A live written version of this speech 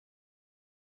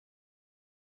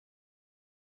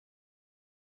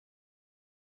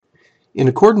In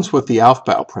accordance with the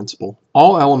Aufbau principle,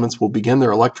 all elements will begin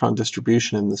their electron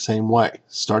distribution in the same way,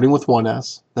 starting with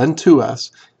 1s, then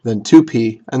 2s, then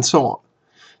 2p, and so on.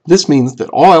 This means that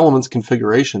all elements'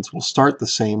 configurations will start the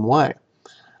same way.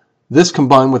 This,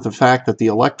 combined with the fact that the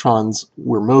electrons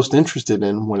we're most interested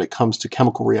in when it comes to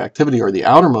chemical reactivity are the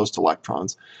outermost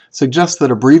electrons, suggests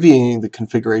that abbreviating the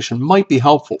configuration might be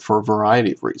helpful for a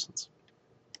variety of reasons.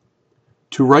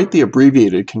 To write the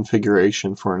abbreviated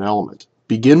configuration for an element,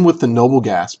 begin with the noble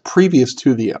gas previous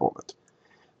to the element.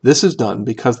 This is done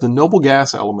because the noble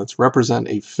gas elements represent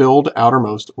a filled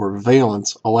outermost or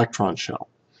valence electron shell.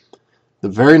 The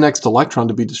very next electron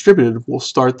to be distributed will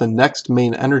start the next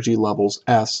main energy level's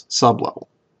S sublevel.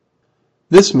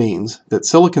 This means that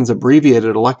silicon's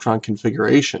abbreviated electron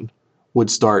configuration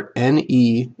would start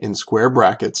Ne in square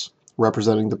brackets,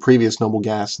 representing the previous noble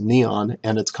gas neon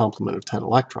and its complement of 10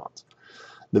 electrons.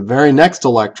 The very next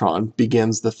electron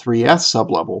begins the 3s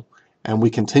sublevel, and we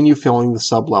continue filling the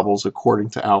sublevels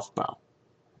according to Aufbau.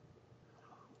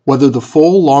 Whether the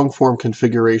full long-form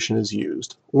configuration is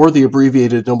used, or the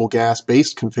abbreviated noble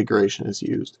gas-based configuration is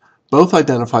used, both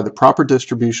identify the proper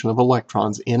distribution of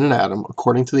electrons in an atom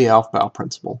according to the Aufbau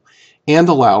principle, and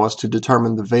allow us to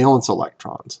determine the valence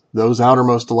electrons, those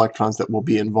outermost electrons that will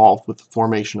be involved with the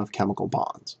formation of chemical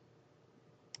bonds.